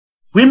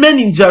Women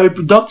in their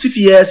reproductive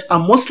years are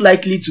most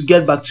likely to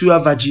get bacterial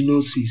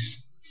vaginosis,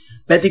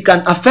 but it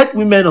can affect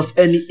women of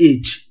any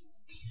age.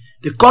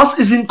 The cause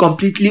isn't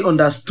completely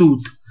understood,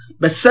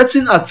 but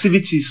certain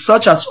activities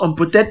such as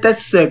unprotected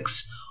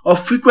sex or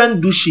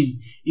frequent douching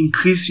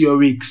increase your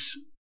risks.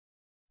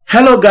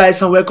 Hello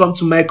guys, and welcome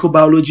to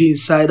Microbiology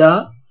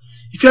Insider.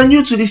 If you're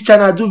new to this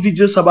channel, I do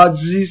videos about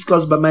diseases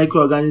caused by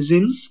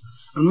microorganisms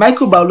and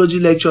microbiology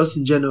lectures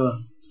in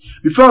general.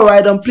 Before I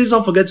ride on, please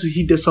don't forget to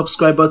hit the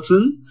subscribe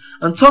button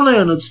and turn on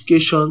your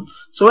notification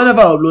so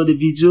whenever I upload a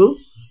video,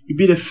 you'll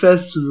be the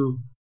first to know.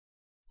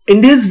 In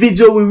this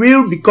video, we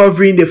will be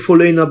covering the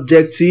following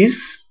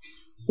objectives.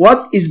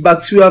 What is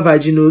bacterial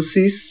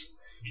vaginosis?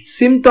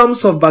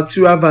 Symptoms of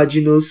bacterial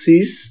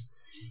vaginosis.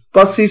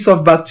 Causes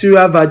of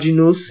bacterial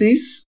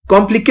vaginosis.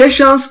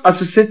 Complications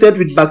associated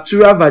with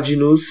bacterial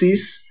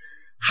vaginosis.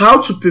 How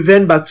to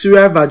prevent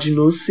bacterial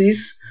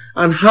vaginosis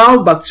and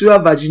how bacterial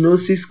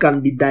vaginosis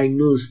can be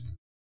diagnosed.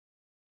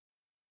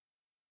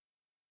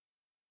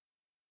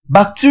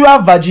 Bacterial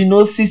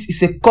vaginosis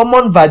is a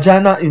common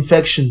vaginal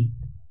infection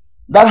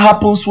that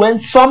happens when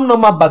some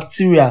normal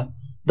bacteria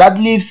that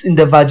lives in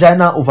the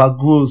vagina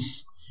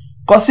overgrows,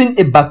 causing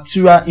a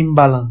bacterial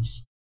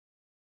imbalance.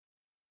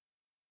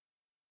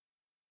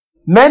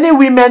 Many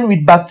women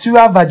with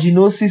bacterial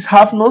vaginosis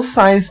have no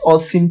signs or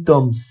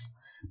symptoms,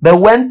 but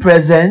when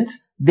present,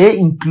 they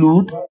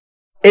include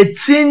a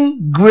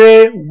thin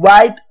gray,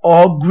 white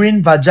or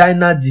green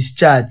vaginal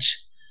discharge,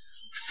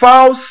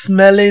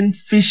 foul-smelling,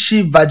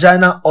 fishy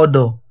vaginal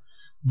odor,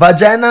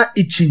 vaginal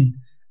itching,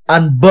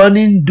 and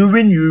burning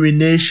during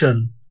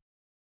urination.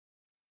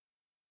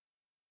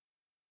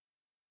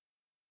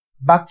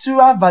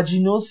 Bacterial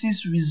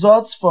vaginosis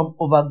results from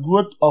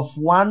overgrowth of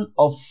one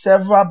of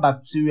several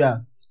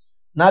bacteria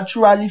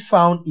naturally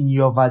found in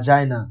your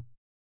vagina.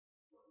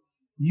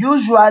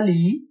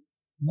 Usually,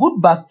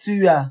 good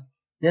bacteria,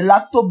 the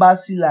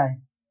lactobacilli,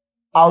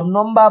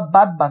 outnumber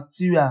bad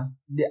bacteria,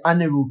 the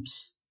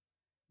anaerobes.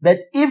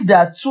 But if there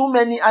are too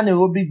many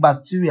anaerobic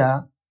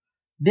bacteria,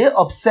 they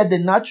upset the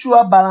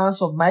natural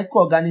balance of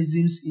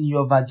microorganisms in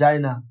your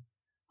vagina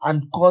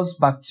and cause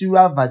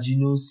bacterial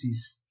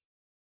vaginosis.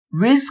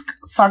 Risk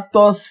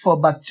factors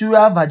for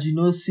bacterial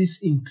vaginosis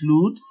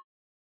include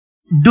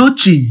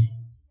douching,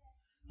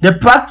 the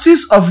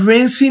practice of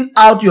rinsing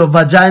out your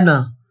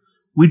vagina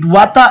with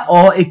water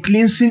or a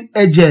cleansing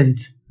agent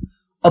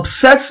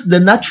upsets the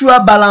natural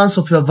balance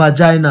of your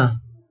vagina.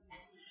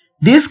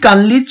 This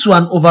can lead to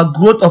an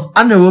overgrowth of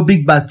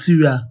anaerobic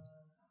bacteria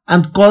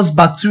and cause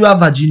bacterial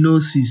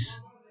vaginosis.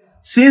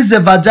 Since the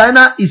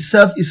vagina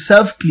itself is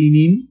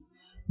self-cleaning,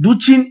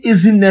 douching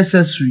isn't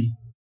necessary.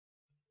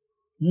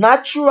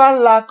 Natural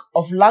lack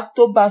of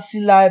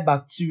lactobacilli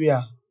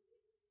bacteria.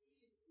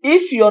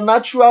 If your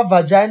natural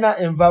vaginal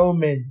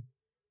environment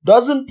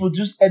doesn't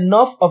produce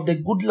enough of the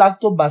good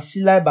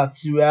lactobacilli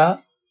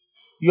bacteria,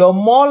 you're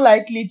more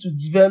likely to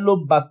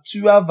develop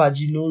bacterial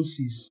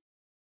vaginosis.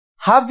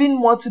 Having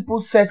multiple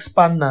sex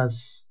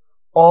partners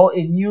or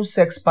a new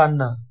sex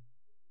partner.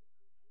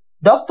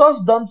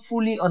 Doctors don't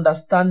fully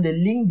understand the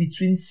link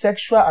between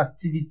sexual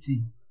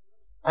activity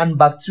and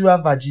bacterial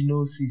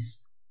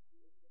vaginosis,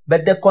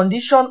 but the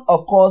condition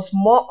occurs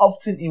more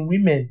often in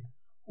women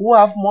who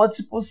have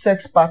multiple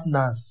sex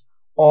partners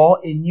or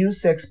a new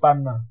sex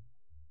partner.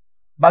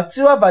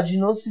 Bacterial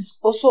vaginosis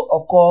also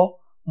occurs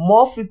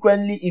more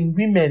frequently in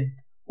women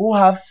who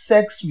have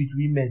sex with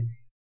women.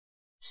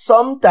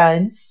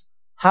 Sometimes,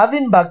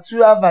 having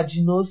bacterial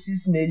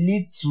vaginosis may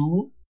lead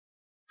to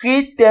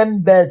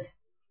preterm birth.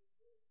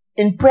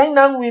 In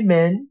pregnant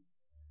women,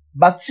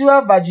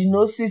 bacterial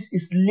vaginosis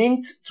is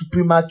linked to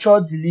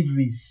premature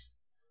deliveries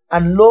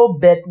and low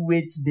birth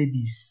weight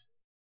babies.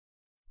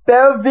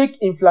 Pelvic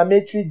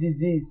inflammatory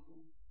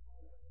disease.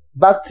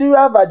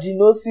 Bacterial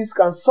vaginosis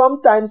can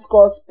sometimes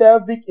cause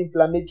pelvic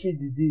inflammatory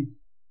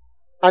disease,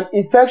 an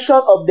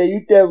infection of the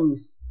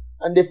uterus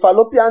and the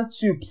fallopian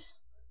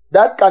tubes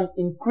that can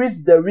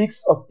increase the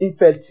risk of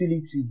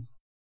infertility.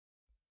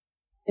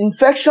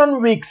 Infection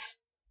risks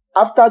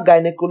after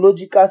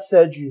gynecological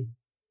surgery.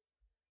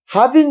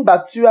 Having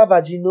bacterial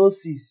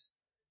vaginosis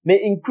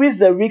may increase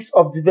the risk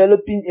of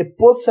developing a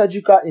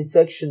post-surgical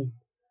infection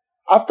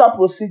after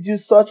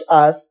procedures such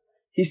as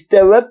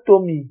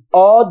hysterectomy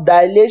or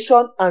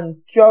dilation and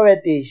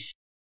curettage.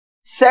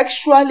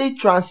 Sexually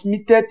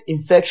transmitted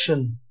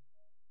infection.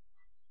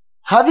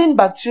 Having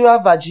bacterial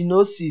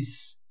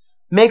vaginosis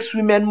makes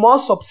women more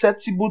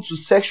susceptible to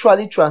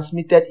sexually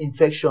transmitted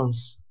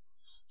infections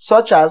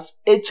such as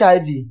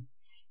HIV,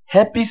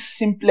 herpes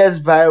simplex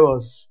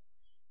virus,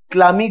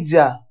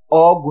 chlamydia,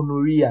 or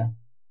gonorrhea.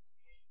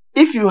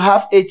 If you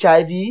have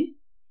HIV,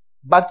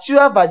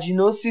 bacterial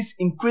vaginosis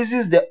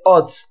increases the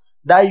odds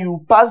that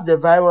you pass the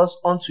virus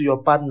on to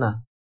your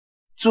partner.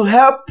 To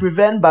help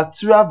prevent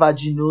bacterial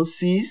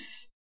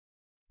vaginosis,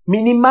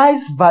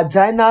 minimize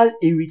vaginal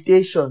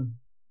irritation.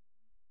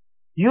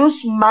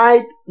 Use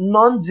mild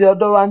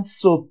non-deodorant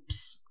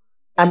soaps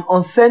and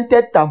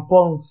unscented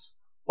tampons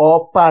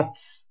or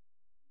pads.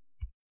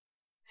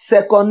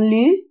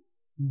 Secondly,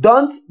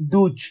 don't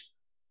douche.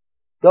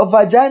 Your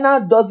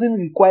vagina doesn't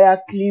require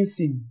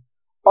cleansing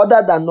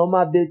other than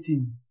normal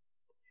bathing.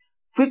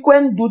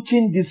 Frequent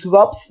douching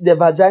disrupts the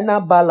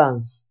vaginal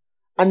balance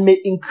and may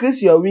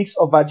increase your risk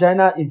of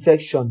vaginal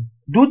infection.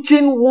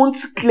 Douching won't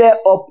clear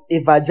up a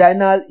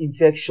vaginal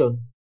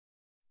infection.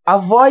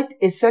 Avoid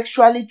a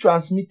sexually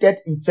transmitted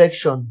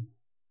infection.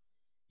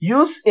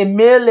 Use a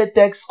male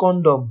latex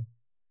condom.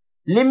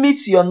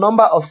 Limit your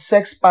number of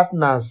sex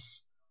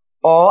partners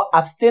or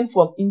abstain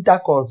from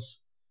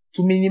intercourse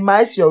to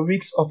minimize your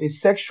risk of a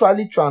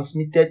sexually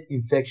transmitted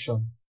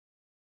infection.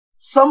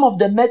 Some of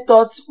the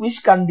methods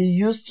which can be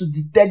used to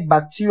detect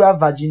bacterial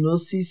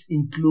vaginosis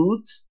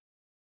include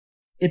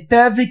a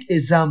pelvic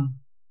exam.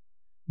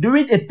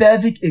 During a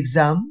pelvic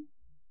exam,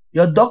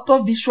 your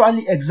doctor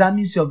visually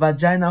examines your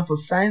vagina for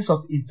signs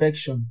of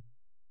infection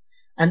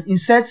and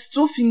inserts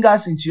 2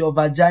 fingers into your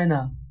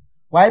vagina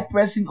while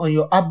pressing on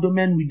your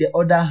abdomen with the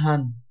other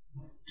hand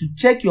to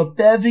check your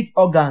pelvic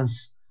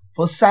organs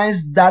for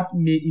signs that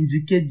may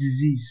indicate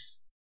disease.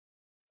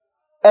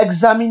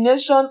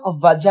 Examination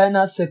of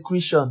vaginal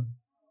secretion.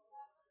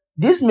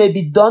 This may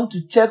be done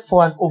to check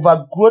for an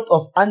overgrowth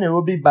of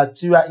anaerobic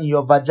bacteria in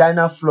your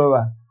vaginal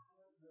flora.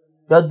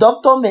 Your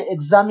doctor may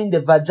examine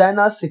the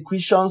vaginal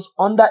secretions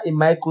under a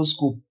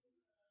microscope,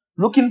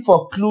 looking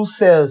for clue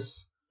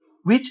cells,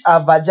 which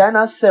are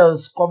vaginal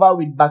cells covered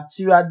with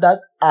bacteria that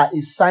are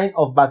a sign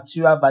of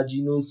bacterial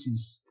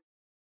vaginosis.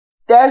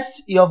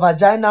 Test your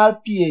vaginal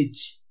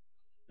pH.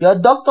 Your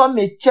doctor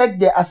may check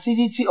the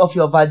acidity of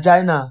your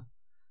vagina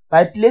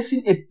by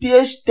placing a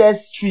pH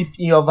test strip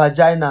in your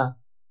vagina.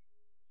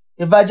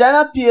 A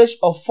vaginal pH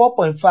of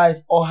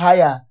 4.5 or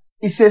higher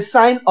is a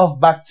sign of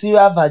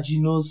bacterial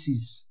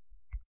vaginosis.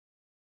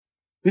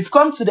 We've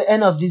come to the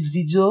end of this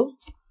video.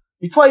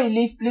 Before you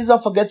leave, please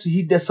don't forget to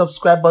hit the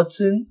subscribe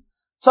button,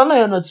 turn on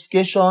your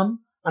notification,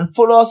 and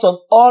follow us on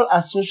all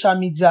our social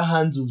media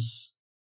handles.